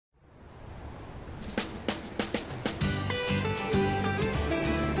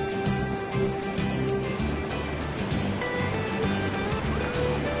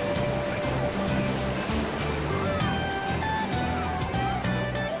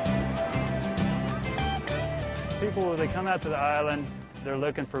People, when they come out to the island, they're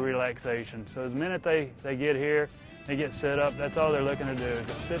looking for relaxation. So the minute they get here, they get set up, that's all they're looking to do.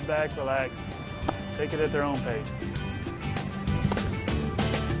 Just sit back, relax, take it at their own pace.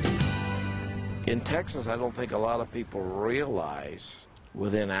 In Texas, I don't think a lot of people realize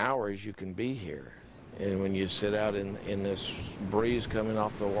within hours you can be here. And when you sit out in this breeze coming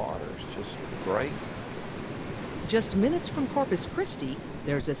off the water, it's just great. Just minutes from Corpus Christi,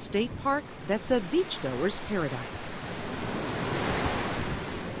 there's a state park that's a beachgoer's paradise.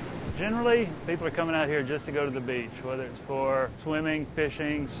 Generally, people are coming out here just to go to the beach, whether it's for swimming,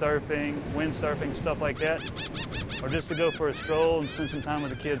 fishing, surfing, windsurfing, stuff like that, or just to go for a stroll and spend some time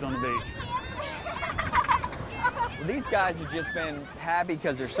with the kids on the beach. Well, these guys have just been happy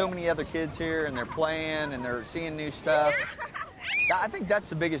because there's so many other kids here and they're playing and they're seeing new stuff. I think that's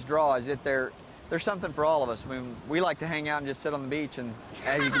the biggest draw, is that there's something for all of us. I mean, we like to hang out and just sit on the beach, and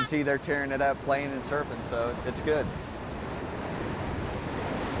as you can see, they're tearing it up, playing and surfing, so it's good.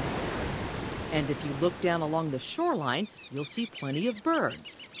 And if you look down along the shoreline, you'll see plenty of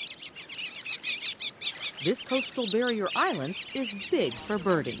birds. This coastal barrier island is big for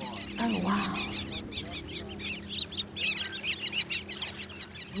birding. Oh, wow.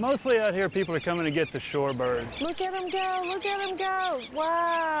 Mostly out here, people are coming to get the shorebirds. Look at them go, look at them go.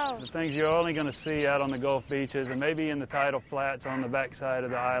 Wow. The things you're only going to see out on the Gulf beaches and maybe in the tidal flats on the backside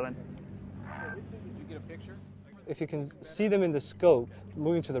of the island. Did you get a picture? If you can see them in the scope,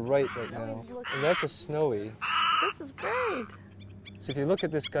 moving to the right now, and that's a snowy. This is great. So if you look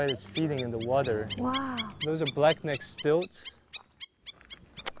at this guy that's feeding in the water, Wow. those are black-necked stilts.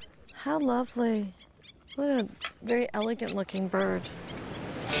 How lovely. What a very elegant looking bird.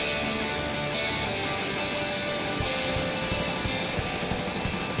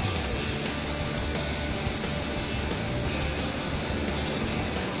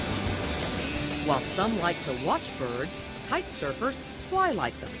 While some like to watch birds, kite surfers fly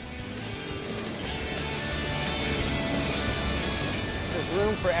like them. There's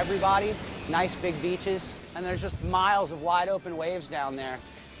room for everybody, nice big beaches, and there's just miles of wide open waves down there.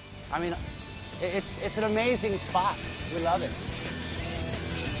 I mean, it's an amazing spot. We love it.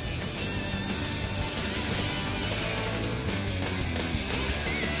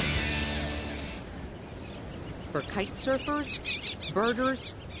 For kite surfers,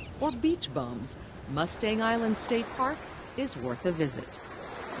 birders, or beach bums, Mustang Island State Park is worth a visit.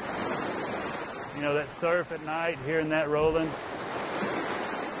 You know, that surf at night, hearing that rolling,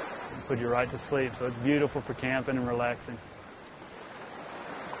 put you right to sleep. So it's beautiful for camping and relaxing.